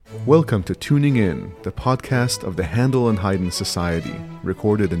Welcome to Tuning In, the podcast of the Handel and Haydn Society,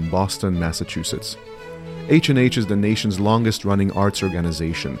 recorded in Boston, Massachusetts. H&H is the nation's longest-running arts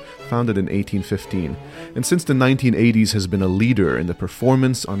organization, founded in 1815, and since the 1980s has been a leader in the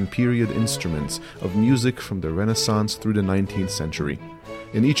performance on period instruments of music from the Renaissance through the 19th century.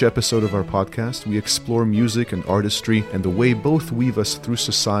 In each episode of our podcast, we explore music and artistry and the way both weave us through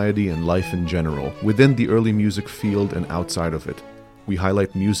society and life in general, within the early music field and outside of it. We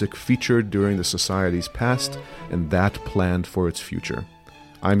highlight music featured during the Society's past and that planned for its future.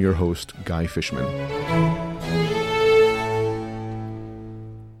 I'm your host, Guy Fishman.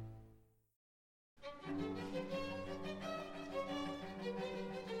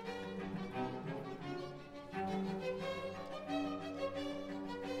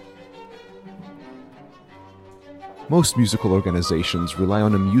 Most musical organizations rely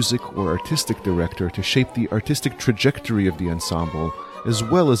on a music or artistic director to shape the artistic trajectory of the ensemble, as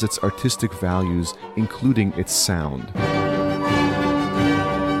well as its artistic values, including its sound.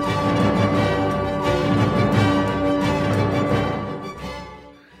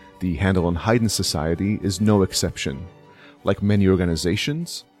 The Handel and Haydn Society is no exception. Like many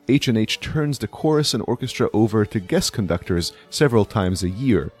organizations, H&H turns the chorus and orchestra over to guest conductors several times a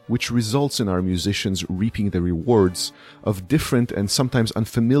year, which results in our musicians reaping the rewards of different and sometimes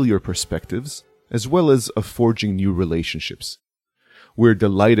unfamiliar perspectives, as well as of forging new relationships. We're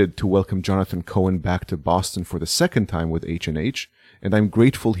delighted to welcome Jonathan Cohen back to Boston for the second time with H&H, and I'm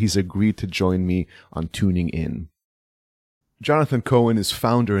grateful he's agreed to join me on Tuning In. Jonathan Cohen is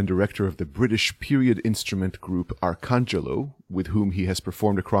founder and director of the British period instrument group Arcangelo, with whom he has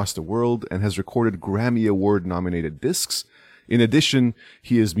performed across the world and has recorded Grammy Award-nominated discs. In addition,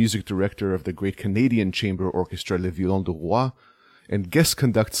 he is music director of the great Canadian chamber orchestra Le Violon du Roi, and guest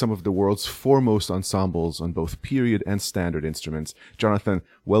conducts some of the world's foremost ensembles on both period and standard instruments. Jonathan,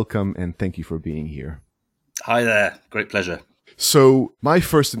 welcome and thank you for being here. Hi there. Great pleasure. So, my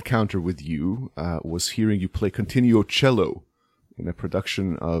first encounter with you was hearing you play continuo cello in a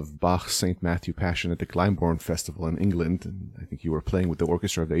production of Bach's St. Matthew Passion at the Glyndebourne Festival in England. And I think you were playing with the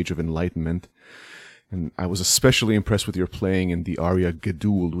Orchestra of the Age of Enlightenment. And I was especially impressed with your playing in the aria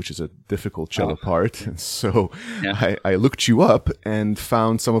Geduld, which is a difficult cello part. And so I looked you up and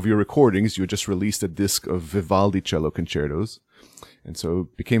found some of your recordings. You had just released a disc of Vivaldi cello concertos. And so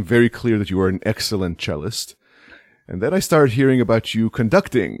it became very clear that you were an excellent cellist. And then I started hearing about you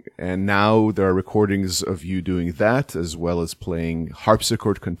conducting, and now there are recordings of you doing that, as well as playing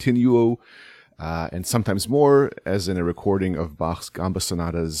harpsichord continuo, and sometimes more, as in a recording of Bach's Gamba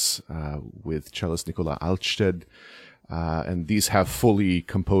Sonatas with cellist Nicola Altsted. And these have fully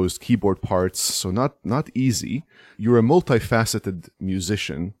composed keyboard parts, so not easy. You're a multifaceted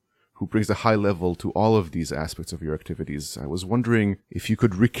musician who brings a high level to all of these aspects of your activities. I was wondering if you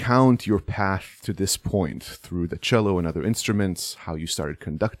could recount your path to this point through the cello and other instruments, how you started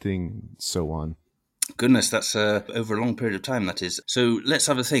conducting, and so on. Goodness, that's over a long period of time, that is. So let's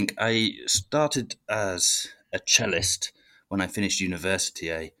have a think. I started as a cellist when I finished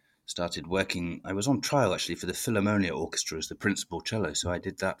university. I started working, I was on trial actually for the Philharmonia Orchestra as the principal cello, so I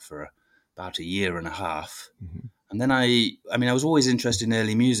did that for about a year and a half. Mm-hmm. And then I was always interested in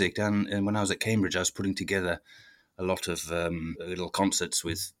early music, and when I was at Cambridge, I was putting together a lot of little concerts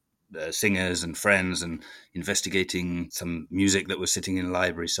with singers and friends and investigating some music that was sitting in the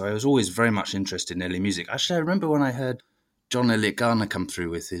library. So I was always very much interested in early music. Actually, I remember when I heard John Eliot Gardiner come through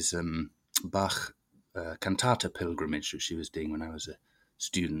with his Bach cantata pilgrimage, which he was doing when I was a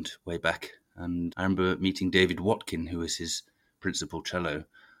student way back. And I remember meeting David Watkin, who was his principal cello,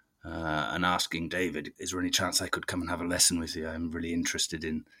 and asking David, is there any chance I could come and have a lesson with you? I'm really interested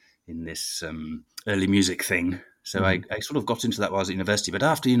in this early music thing. So I sort of got into that while I was at university. But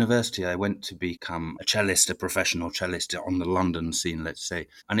after university, I went to become a cellist, a professional cellist on the London scene, let's say.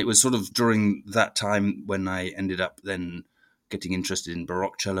 And it was sort of during that time when I ended up then getting interested in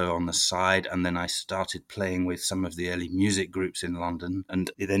Baroque cello on the side. And then I started playing with some of the early music groups in London.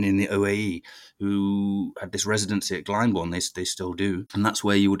 And then in the OAE, who had this residency at Glyndebourne, they still do. And that's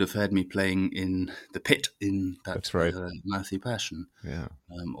where you would have heard me playing in the pit in that Matthew Passion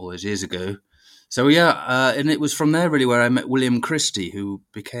all those years ago. So and it was from there really where I met William Christie, who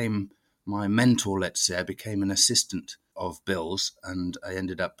became my mentor, let's say. I became an assistant of Bill's, and I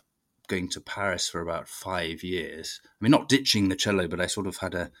ended up going to Paris for about 5 years. I mean, not ditching the cello, but I sort of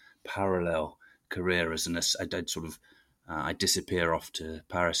had a parallel career as I disappear off to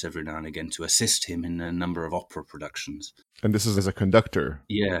Paris every now and again to assist him in a number of opera productions. And this is as a conductor?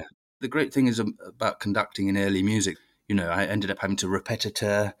 Yeah. The great thing is about conducting in early music, I ended up having to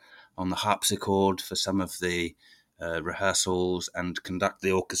repetiteur on the harpsichord for some of the rehearsals and conduct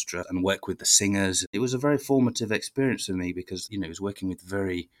the orchestra and work with the singers. It was a very formative experience for me because, it was working with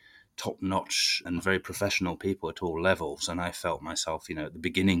very top-notch and very professional people at all levels. And I felt myself, at the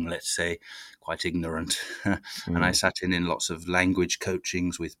beginning, let's say, quite ignorant. And I sat in lots of language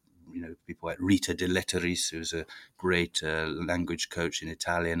coachings with people like Rita De Letteris, who's a great language coach in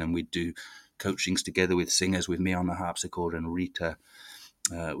Italian, and we'd do coachings together with singers, with me on the harpsichord and Rita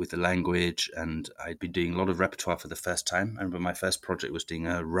with the language, and I'd be doing a lot of repertoire for the first time. I remember my first project was doing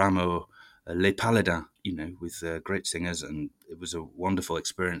a Rameau Les Paladins, with great singers, and it was a wonderful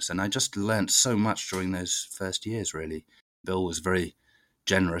experience. And I just learnt so much during those first years, really. Bill was very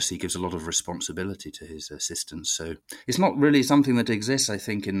generous. He gives a lot of responsibility to his assistants. So it's not really something that exists, I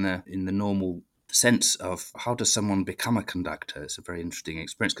think, in the normal sense of how does someone become a conductor. It's a very interesting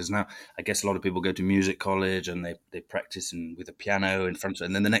experience because now I guess a lot of people go to music college and they practice with a piano in front of,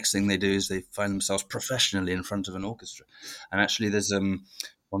 and then the next thing they do is they find themselves professionally in front of an orchestra. And actually there's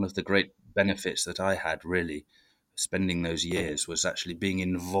one of the great benefits that I had really spending those years was actually being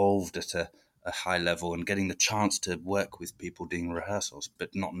involved at a high level and getting the chance to work with people doing rehearsals,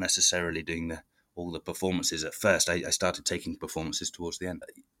 but not necessarily doing all the performances at first. I started taking performances towards the end.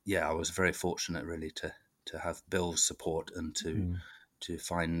 Yeah, I was very fortunate really to have Bill's support and to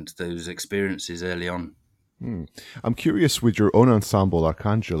find those experiences early on. I'm curious, with your own ensemble,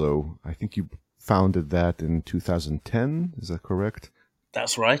 Arcangelo, I think you founded that in 2010, is that correct?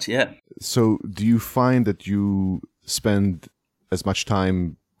 That's right, yeah. So do you find that you spend as much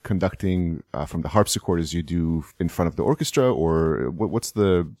time conducting from the harpsichord as you do in front of the orchestra, or what's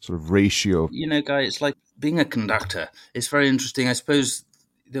the sort of ratio? Guy, it's like being a conductor. It's very interesting. I suppose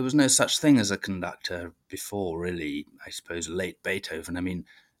there was no such thing as a conductor before, really. I suppose late Beethoven. I mean,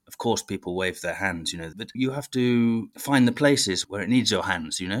 of course, people wave their hands, but you have to find the places where it needs your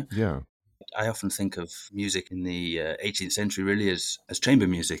hands, Yeah. I often think of music in the 18th century really as chamber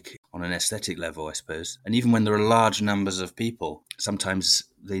music on an aesthetic level, I suppose. And even when there are large numbers of people, sometimes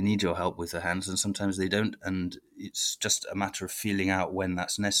they need your help with their hands and sometimes they don't. And it's just a matter of feeling out when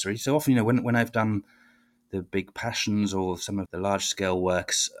that's necessary. So often, when I've done the big passions or some of the large-scale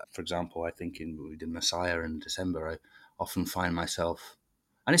works, for example, I think we did Messiah in December, I often find myself...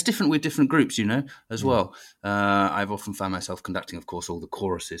 And it's different with different groups, as well. I've often found myself conducting, of course, all the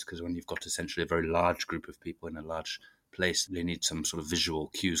choruses, because when you've got essentially a very large group of people in a large place, they need some sort of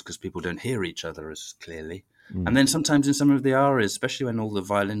visual cues because people don't hear each other as clearly. And then sometimes in some of the arias, especially when all the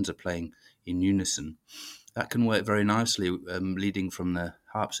violins are playing in unison, that can work very nicely, leading from the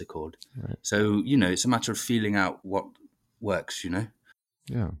harpsichord. Right. So, it's a matter of feeling out what works,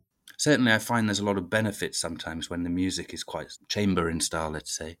 Yeah. Certainly, I find there's a lot of benefit sometimes when the music is quite chamber in style,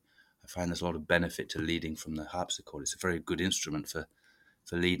 let's say. I find there's a lot of benefit to leading from the harpsichord. It's a very good instrument for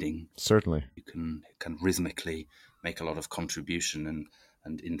leading. Certainly. You can rhythmically make a lot of contribution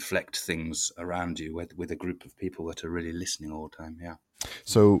and inflect things around you with a group of people that are really listening all the time, yeah.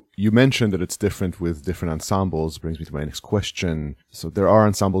 So you mentioned that it's different with different ensembles, brings me to my next question. So there are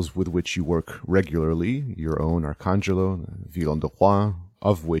ensembles with which you work regularly, your own Arcangelo, Violon de Roi,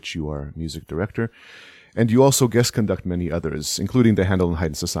 of which you are music director, and you also guest conduct many others, including the Handel and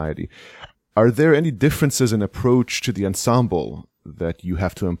Haydn Society. Are there any differences in approach to the ensemble that you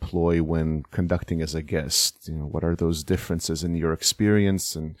have to employ when conducting as a guest? What are those differences in your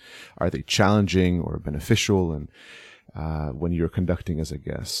experience, and are they challenging or beneficial? And when you're conducting as a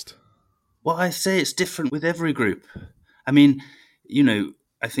guest? Well, I say it's different with every group. I mean,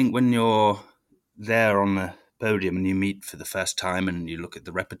 I think when you're there on the podium and you meet for the first time and you look at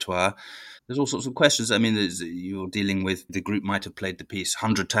the repertoire, there's all sorts of questions. I mean, you're dealing with, the group might have played the piece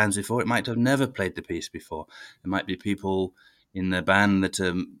 100 times before. It might have never played the piece before. There might be people in the band that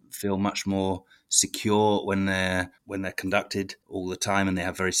feel much more secure when they're conducted all the time, and they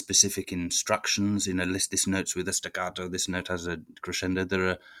have very specific instructions. This note's with a staccato, this note has a crescendo. There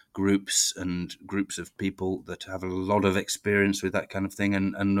are groups of people that have a lot of experience with that kind of thing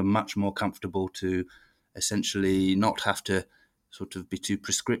and are much more comfortable to essentially not have to sort of be too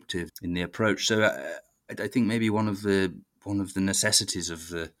prescriptive in the approach. So I think maybe one of the necessities of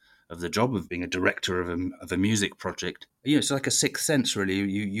the job of being a director of a music project, it's like a sixth sense, really.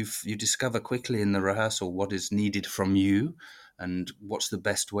 You discover quickly in the rehearsal what is needed from you and what's the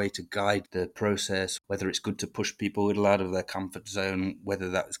best way to guide the process, whether it's good to push people a little out of their comfort zone, whether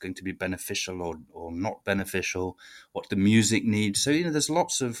that is going to be beneficial or not beneficial, what the music needs. So, there's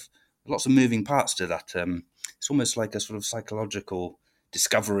lots of moving parts to that. It's almost like a sort of psychological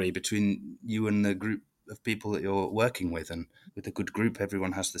discovery between you and the group of people that you're working with. And with a good group,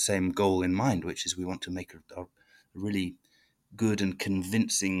 everyone has the same goal in mind, which is we want to make a really good and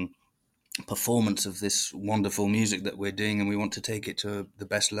convincing performance of this wonderful music that we're doing, and we want to take it to the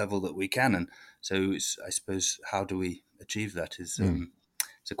best level that we can. And so, I suppose, how do we achieve that? It's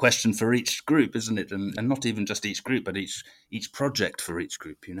a question for each group, isn't it? And not even just each group, but each project for each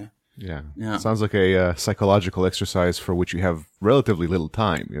group. Yeah. Yeah. Sounds like a psychological exercise for which you have relatively little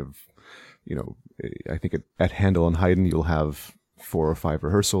time. You have, I think at Handel and Haydn, you'll have 4 or 5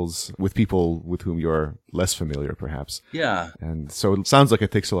 rehearsals with people with whom you're less familiar, perhaps. Yeah. And so it sounds like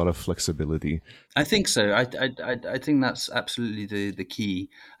it takes a lot of flexibility. I think so. I think that's absolutely the key.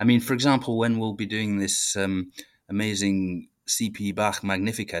 I mean, for example, when we'll be doing this amazing C.P. Bach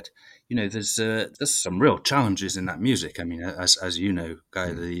Magnificat, there's some real challenges in that music. I mean, as you know,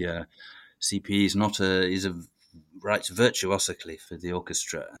 Guy, the C.P. is a writes virtuosically for the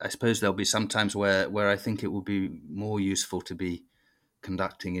orchestra. I suppose there'll be some times where I think it will be more useful to be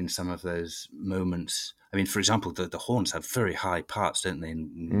conducting in some of those moments. I mean, for example, the horns have very high parts, don't they,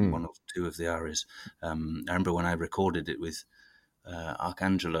 in one or two of the arias. I remember when I recorded it with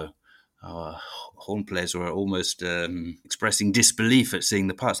Arcangelo, our horn players were almost expressing disbelief at seeing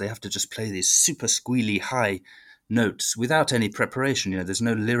the parts. They have to just play these super squealy high notes without any preparation. There's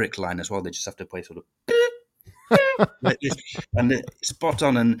no lyric line as well. They just have to play sort of like this, and it's spot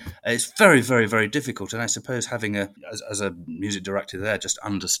on, and it's very, very, very difficult. And I suppose having as a music director there, just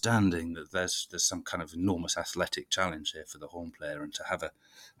understanding that there's some kind of enormous athletic challenge here for the horn player, and to have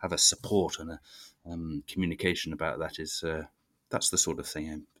a support and a communication about that is that's the sort of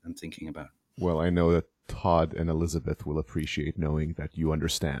thing I'm thinking about. Well, I know that Todd and Elizabeth will appreciate knowing that you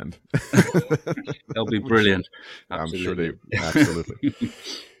understand. They'll be brilliant. Absolutely. I'm sure they absolutely.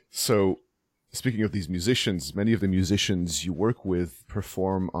 So, speaking of these musicians, many of the musicians you work with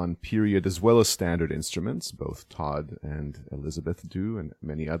perform on period as well as standard instruments. Both Todd and Elizabeth do, and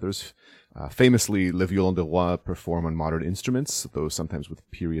many others. Famously, Le Violon de Roi perform on modern instruments, though sometimes with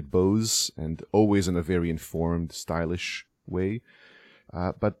period bows, and always in a very informed, stylish way.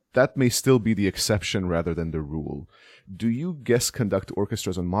 But that may still be the exception rather than the rule. Do you guest conduct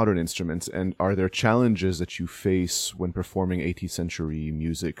orchestras on modern instruments, and are there challenges that you face when performing 18th century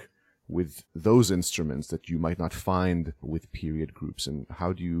music with those instruments that you might not find with period groups, and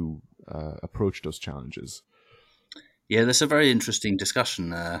how do you approach those challenges? Yeah, there's a very interesting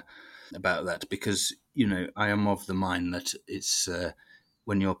discussion about that, because I am of the mind that it's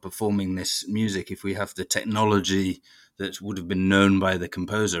when you're performing this music, if we have the technology that would have been known by the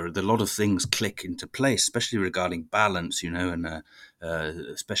composer, a lot of things click into place, especially regarding balance, and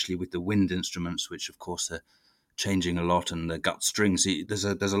especially with the wind instruments, which of course are changing a lot, and the gut strings. There's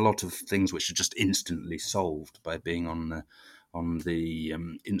a lot of things which are just instantly solved by being on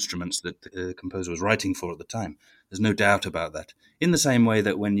the instruments that the composer was writing for at the time. There's no doubt about that. In the same way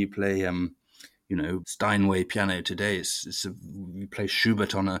that when you play, Steinway piano today, you play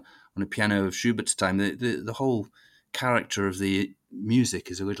Schubert on a piano of Schubert's time. The whole character of the music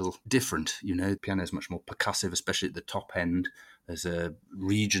is a little different. The piano is much more percussive, especially at the top end. There's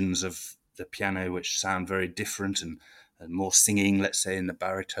regions of the piano which sound very different and more singing, let's say, in the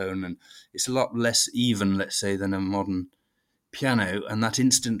baritone, and it's a lot less even, let's say, than a modern piano. And that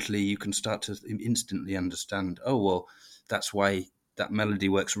you can start to instantly understand, oh, well, that's why that melody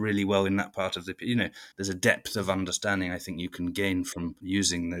works really well in that part of there's a depth of understanding I think you can gain from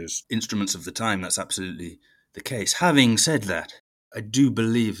using those instruments of the time. That's absolutely the case. Having said that, I do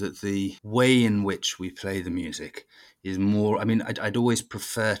believe that the way in which we play the music is more, I'd always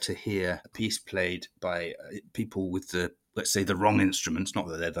prefer to hear a piece played by people with let's say the wrong instruments, not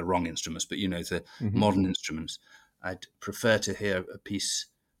that they're the wrong instruments, but the modern instruments. I'd prefer to hear a piece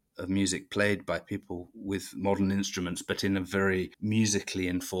of music played by people with modern instruments, but in a very musically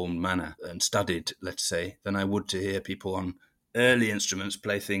informed manner and studied, let's say, than I would to hear people on early instruments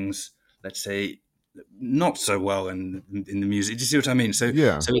play things, let's say, not so well in the music. Do you see what I mean? So,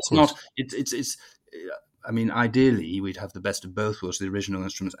 yeah, so it's not. It's. Ideally, we'd have the best of both worlds: the original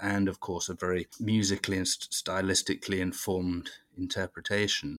instruments and, of course, a very musically and stylistically informed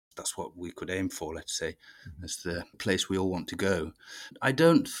interpretation. That's what we could aim for, let's say, as the place we all want to go. I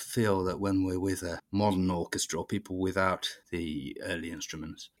don't feel that when we're with a modern orchestra or people without the early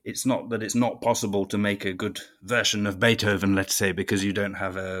instruments, it's not that it's not possible to make a good version of Beethoven, let's say, because you don't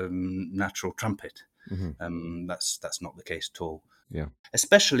have a natural trumpet. That's not the case at all. Yeah.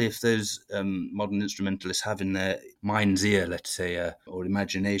 Especially if those modern instrumentalists have in their mind's ear, let's say, or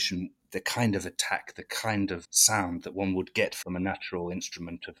imagination, the kind of attack, the kind of sound that one would get from a natural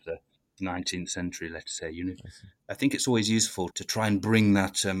instrument of the 19th century, let's say. I think it's always useful to try and bring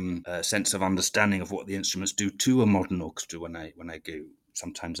that sense of understanding of what the instruments do to a modern orchestra when I go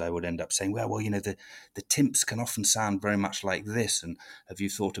sometimes I would end up saying, well, the timps can often sound very much like this. And have you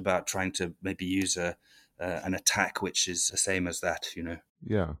thought about trying to maybe use an attack which is the same as that?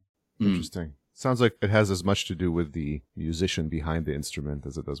 Yeah. Mm. Interesting. Sounds like it has as much to do with the musician behind the instrument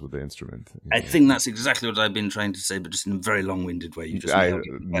as it does with the instrument. I think that's exactly what I've been trying to say, but just in a very long-winded way. You just nailed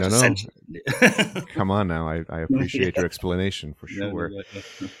it. No. Come on now. I appreciate your explanation for sure.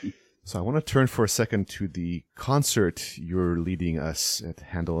 No. So I want to turn for a second to the concert you're leading us at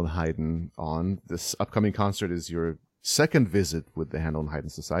Handel and Haydn on. This upcoming concert is your second visit with the Handel and Haydn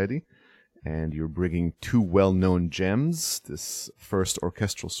Society, and you're bringing two well-known gems, this first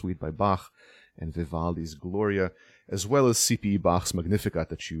orchestral suite by Bach and Vivaldi's Gloria, as well as C.P. Bach's Magnificat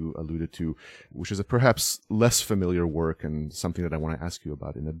that you alluded to, which is a perhaps less familiar work and something that I want to ask you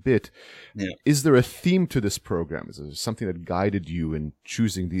about in a bit. Yeah. Is there a theme to this program? Is there something that guided you in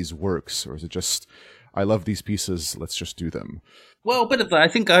choosing these works? Or is it just, I love these pieces, let's just do them? Well, a bit of that. I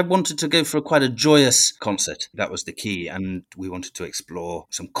think I wanted to go for quite a joyous concert. That was the key. And we wanted to explore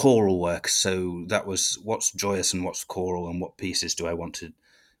some choral work. So that was what's joyous and what's choral and what pieces do I want to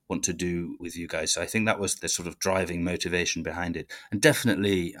do with you guys. So I think that was the sort of driving motivation behind it. And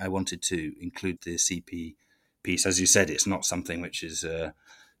definitely I wanted to include the CP piece. As you said, it's not something which is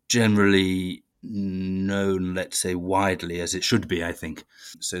generally known, let's say, widely as it should be, I think.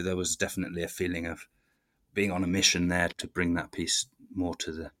 So there was definitely a feeling of being on a mission there to bring that piece more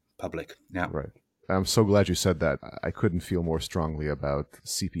to the public. Yeah. Right. I'm so glad you said that. I couldn't feel more strongly about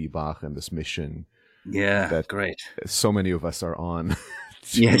C.P. Bach and this mission. Yeah, that great. So many of us are on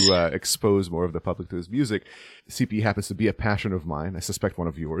to Yes. Expose more of the public to his music. CP happens to be a passion of mine. I suspect one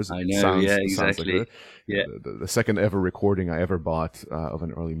of yours. I know, Sounds exactly. like the second ever recording I ever bought of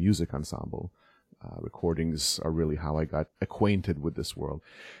an early music ensemble. Recordings are really how I got acquainted with this world.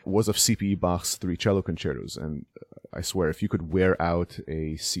 Was of C.P. Bach's three cello concertos, and I swear, if you could wear out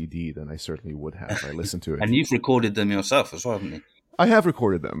a CD, then I certainly would have. I listened to it. And you've recorded them yourself as well, haven't you? I have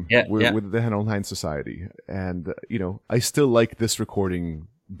recorded them with with the Handel and Haydn Society. And, I still like this recording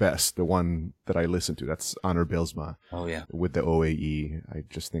best, the one that I listened to. That's Honor Bylsma. Oh, yeah. With the OAE. I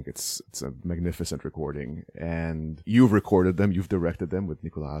just think it's a magnificent recording. And you've recorded them. You've directed them with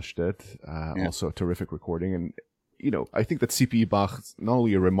Nicola Ahlstedt. Also a terrific recording. And, I think that C.P. Bach is not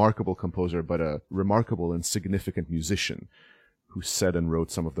only a remarkable composer, but a remarkable and significant musician who said and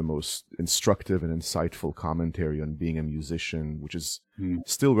wrote some of the most instructive and insightful commentary on being a musician, which is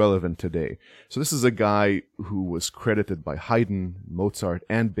still relevant today. So this is a guy who was credited by Haydn, Mozart,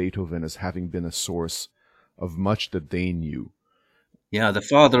 and Beethoven as having been a source of much that they knew. Yeah, the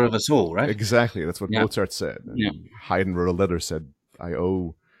father of us all, right? Exactly. That's what Mozart said. And Haydn wrote a letter, said, I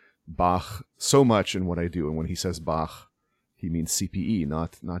owe Bach so much in what I do. And when he says Bach, he means CPE,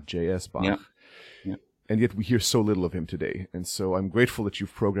 not J.S. Bach. Yeah. And yet we hear so little of him today. And so I'm grateful that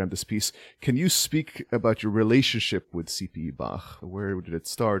you've programmed this piece. Can you speak about your relationship with C.P. Bach? Where did it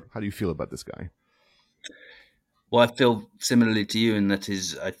start? How do you feel about this guy? Well, I feel similarly to you in that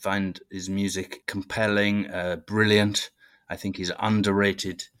I find his music compelling, brilliant. I think he's an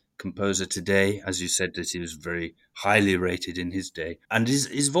underrated composer today. As you said, that he was very highly rated in his day. And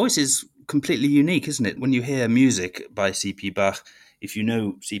his voice is completely unique, isn't it? When you hear music by C.P. Bach, if you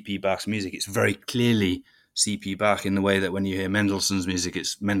know C.P. Bach's music, it's very clearly C.P. Bach in the way that when you hear Mendelssohn's music,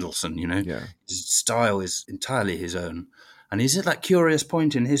 it's Mendelssohn, Yeah. His style is entirely his own. And he's at that curious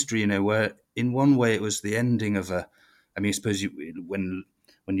point in history, where in one way it was the ending of I suppose when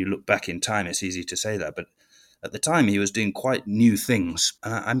you look back in time, it's easy to say that, but at the time he was doing quite new things.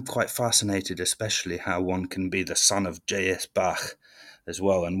 And I'm quite fascinated, especially how one can be the son of J.S. Bach as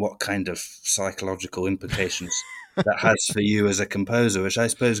well, and what kind of psychological implications that has for you as a composer, which I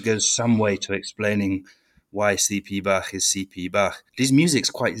suppose goes some way to explaining why C.P. Bach is C.P. Bach. His music's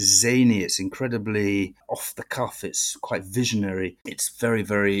quite zany, it's incredibly off the cuff, it's quite visionary, it's very,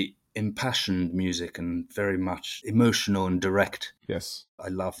 very impassioned music and very much emotional and direct. Yes. I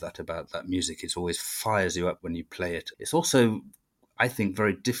love that about that music. It always fires you up when you play it. It's also, I think,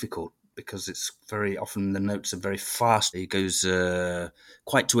 very difficult because it's very often the notes are very fast. He goes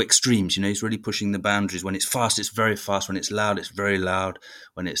quite to extremes, he's really pushing the boundaries. When it's fast, it's very fast. When it's loud, it's very loud.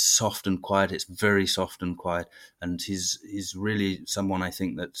 When it's soft and quiet, it's very soft and quiet. And he's really someone, I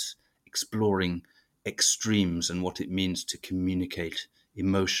think, that's exploring extremes and what it means to communicate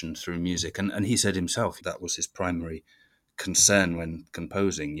emotion through music. And he said himself that was his primary concern when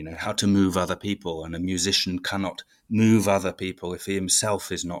composing, how to move other people. And a musician cannot move other people if he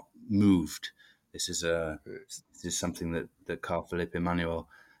himself is not moved. This is something that Carl Philipp Emanuel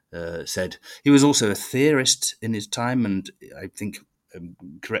said. He was also a theorist in his time, and I think,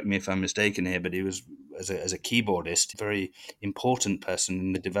 correct me if I'm mistaken here, but he was as a keyboardist, very important person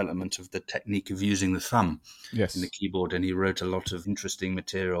in the development of the technique of using the thumb Yes. in the keyboard. And he wrote a lot of interesting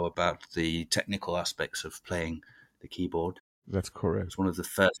material about the technical aspects of playing the keyboard. That's correct. He was one of the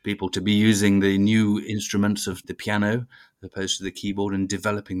first people to be using the new instruments of the piano as opposed to the keyboard and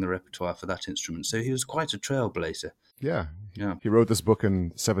developing the repertoire for that instrument. So he was quite a trailblazer. Yeah. Yeah. He wrote this book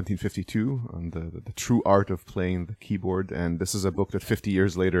in 1752 on the true art of playing the keyboard. And this is a book that 50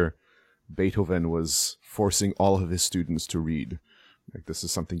 years later, Beethoven was forcing all of his students to read. Like, this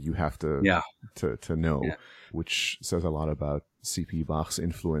is something you have to know, which says a lot about C.P. Bach's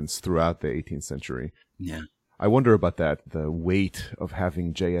influence throughout the 18th century. Yeah. I wonder about that, the weight of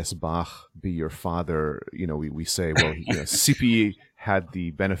having J.S. Bach be your father. You know, we say, well, C.P. had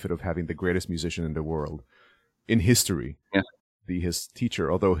the benefit of having the greatest musician in the world in history be his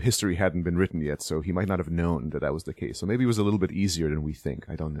teacher, although history hadn't been written yet, so he might not have known that that was the case. So maybe it was a little bit easier than we think.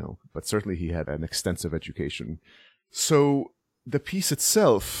 I don't know. But certainly he had an extensive education. So the piece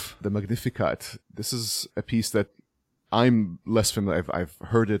itself, the Magnificat, this is a piece that I'm less familiar. I've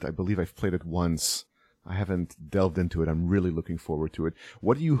heard it. I believe I've played it once. I haven't delved into it. I'm really looking forward to it.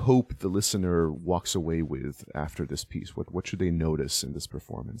 What do you hope the listener walks away with after this piece? What should they notice in this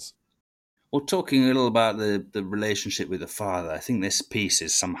performance? Well, talking a little about the relationship with the father, I think this piece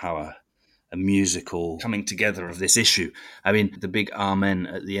is somehow a musical coming together of this issue. I mean, the big Amen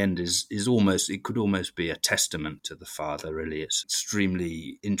at the end is almost, it could almost be a testament to the father, really. It's an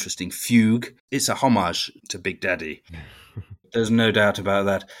extremely interesting fugue. It's a homage to Big Daddy. There's no doubt about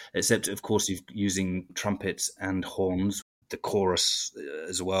that, except, of course, you're using trumpets and horns. The chorus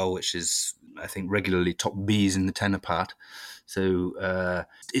as well, which is, I think, regularly top Bs in the tenor part. So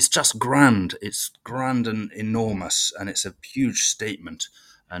it's just grand. It's grand and enormous, and it's a huge statement.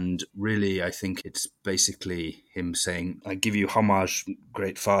 And really, I think it's basically him saying, I give you homage,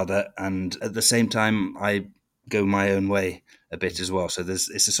 great father, and at the same time, I go my own way a bit as well. So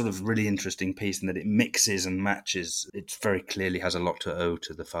it's a sort of really interesting piece in that it mixes and matches. It very clearly has a lot to owe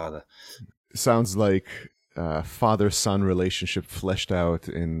to the father. Sounds like father-son relationship fleshed out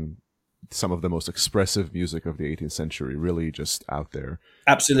in some of the most expressive music of the 18th century, really just out there.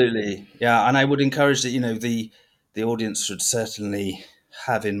 Absolutely. Yeah. And I would encourage that, the audience should certainly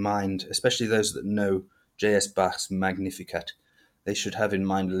have in mind, especially those that know J.S. Bach's Magnificat, they should have in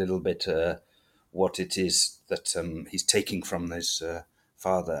mind a little bit what it is that he's taking from his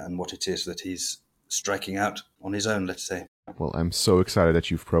father and what it is that he's striking out on his own, let's say. Well, I'm so excited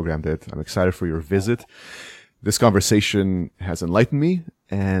that you've programmed it. I'm excited for your visit. This conversation has enlightened me,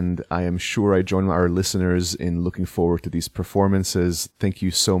 and I am sure I join our listeners in looking forward to these performances. Thank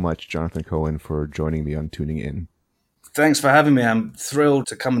you so much, Jonathan Cohen, for joining me on Tuning In. Thanks for having me. I'm thrilled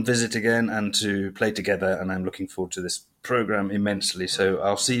to come and visit again and to play together, and I'm looking forward to this program immensely. So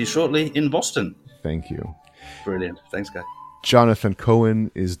I'll see you shortly in Boston. Thank you. Brilliant. Thanks, guys. Jonathan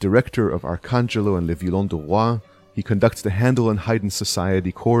Cohen is director of Arcangelo and Le Violon du Roi. He conducts the Handel and Haydn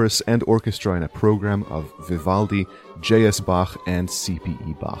Society Chorus and Orchestra in a program of Vivaldi, J.S. Bach, and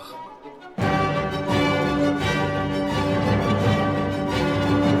C.P.E. Bach.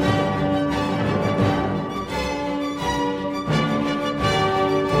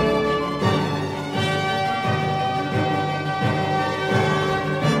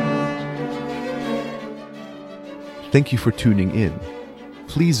 Thank you for tuning in.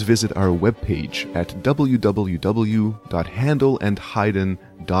 Please visit our webpage at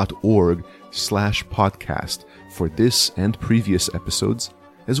www.handelandhaydn.org/podcast for this and previous episodes,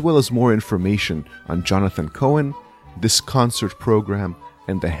 as well as more information on Jonathan Cohen, this concert program,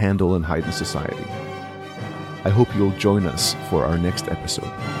 and the Handel and Haydn Society. I hope you'll join us for our next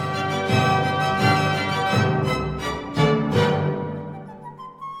episode.